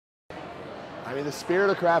I mean, the spirit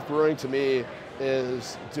of craft brewing to me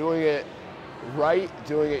is doing it right,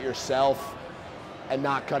 doing it yourself, and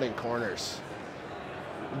not cutting corners.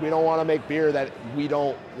 We don't want to make beer that we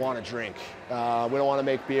don't want to drink. We don't want to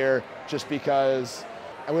make beer just because,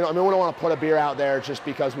 and we don't want to put a beer out there just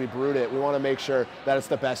because we brewed it. We want to make sure that it's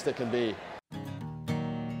the best it can be.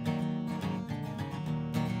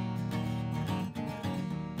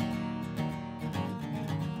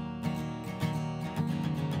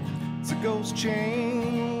 It's a ghost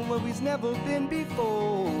chain where he's never been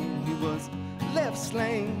before. He was left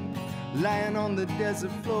slain, lying on the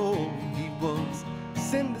desert floor. He was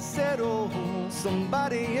sent to settle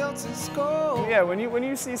somebody else's score. Yeah, when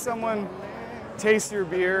you see someone taste your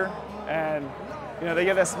beer and they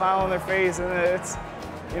get that smile on their face and it's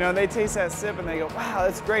they taste that sip and they go, wow,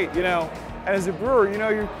 that's great, and as a brewer,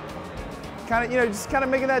 you're kind of just kind of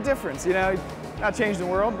making that difference, not changing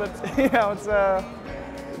the world, but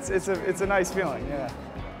it's a nice feeling, yeah.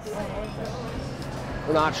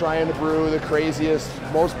 We're not trying to brew the craziest,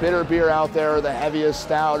 most bitter beer out there, or the heaviest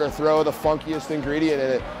stout, or throw the funkiest ingredient in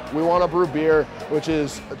it. We want to brew beer which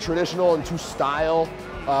is traditional and to style,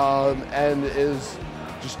 and is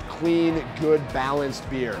just clean, good, balanced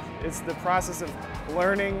beer. It's the process of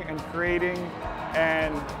learning and creating,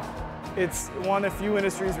 and it's one of the few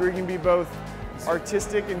industries where you can be both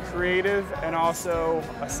artistic and creative and also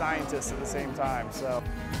a scientist at the same time. So.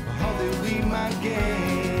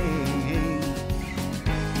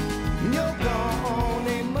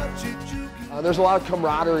 There's a lot of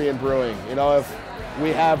camaraderie in brewing. If we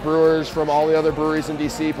have brewers from all the other breweries in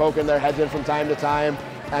DC poking their heads in from time to time,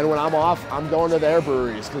 and when I'm off, I'm going to their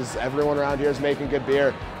breweries because everyone around here is making good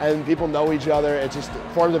beer and people know each other. It just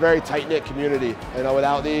forms a very tight-knit community.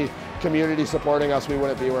 Without the community supporting us, we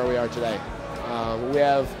wouldn't be where we are today. We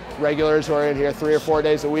have regulars who are in here 3 or 4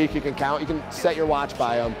 days a week. You can count, you can set your watch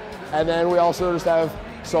by them. And then we also just have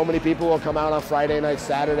so many people who will come out on Friday night,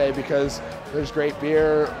 Saturday, because there's great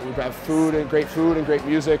beer, we have food and great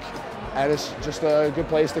music, and it's just a good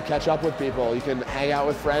place to catch up with people. You can hang out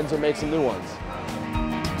with friends and make some new ones.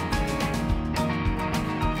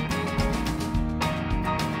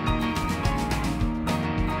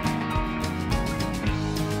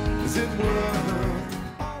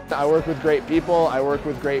 I work with great people, I work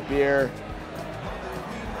with great beer.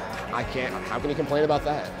 How can you complain about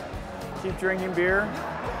that? Keep drinking beer,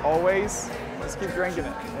 always. Just keep drinking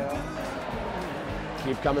it.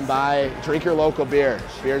 Keep coming by, drink your local beer.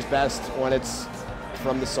 Beer's best when it's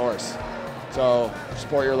from the source. So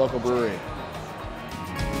support your local brewery.